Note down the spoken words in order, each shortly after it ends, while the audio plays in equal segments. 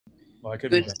Well, I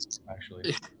could be better,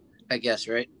 actually. I guess,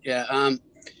 right? Yeah.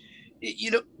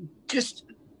 Just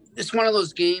it's one of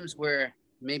those games where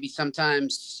maybe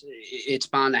sometimes it's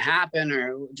bound to happen,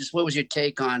 or just what was your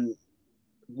take on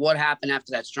what happened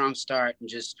after that strong start and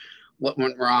just what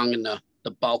went wrong in the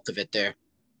bulk of it there?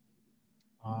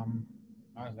 I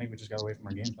think we just got away from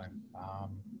our game plan.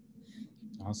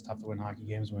 It's tough to win hockey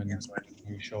games when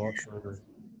you show up for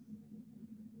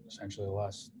essentially the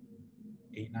last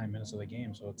 8-9 minutes of the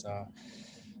game. So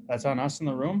that's on us in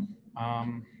the room.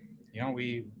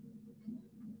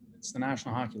 It's the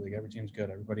National Hockey League. Every team's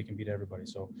good. Everybody can beat everybody.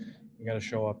 So we got to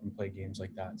show up and play games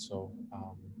like that. So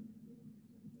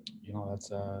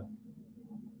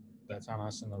that's on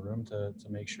us in the room to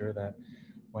make sure that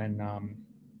when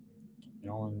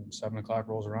when 7 o'clock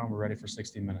rolls around, we're ready for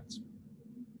 60 minutes.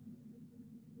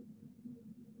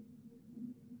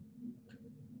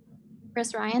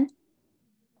 Chris Ryan.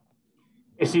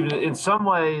 Hey, Steve, in some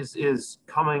ways, is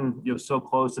coming so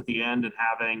close at the end and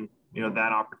having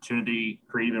that opportunity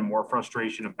create even more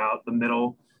frustration about the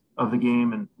middle of the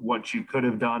game and what you could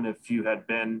have done if you had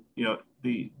been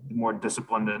the more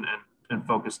disciplined and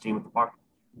focused team with the puck?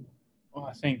 Well,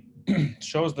 I think it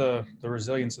shows the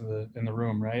resilience in the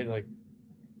room, right? Like,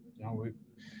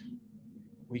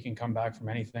 we can come back from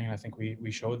anything, and I think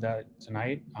we showed that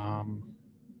tonight.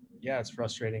 Yeah, it's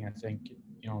frustrating. I think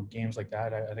games like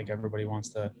that, I think everybody wants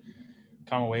to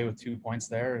come away with 2 points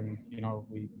there, and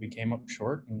we came up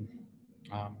short, and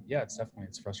yeah,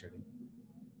 it's frustrating.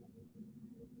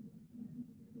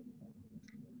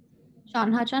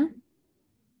 Sean Hutchin.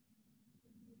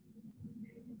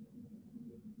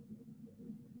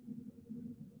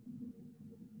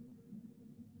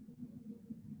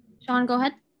 Sean, go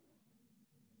ahead.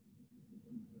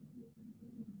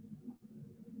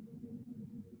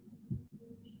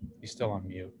 He's still on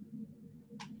mute.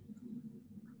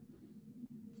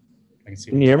 I can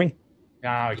see. Can you hear me?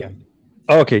 Yeah, I can.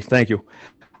 Okay, thank you.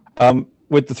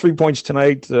 With the 3 points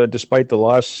tonight, despite the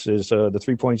loss, is the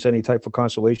 3 points any type of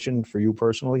consolation for you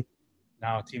personally?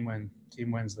 No, team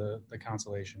wins the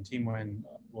consolation. Team win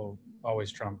will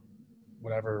always trump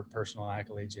whatever personal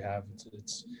accolades you have.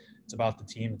 It's about the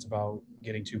team. It's about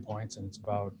getting 2 points, and it's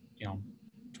about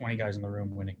 20 guys in the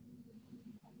room winning.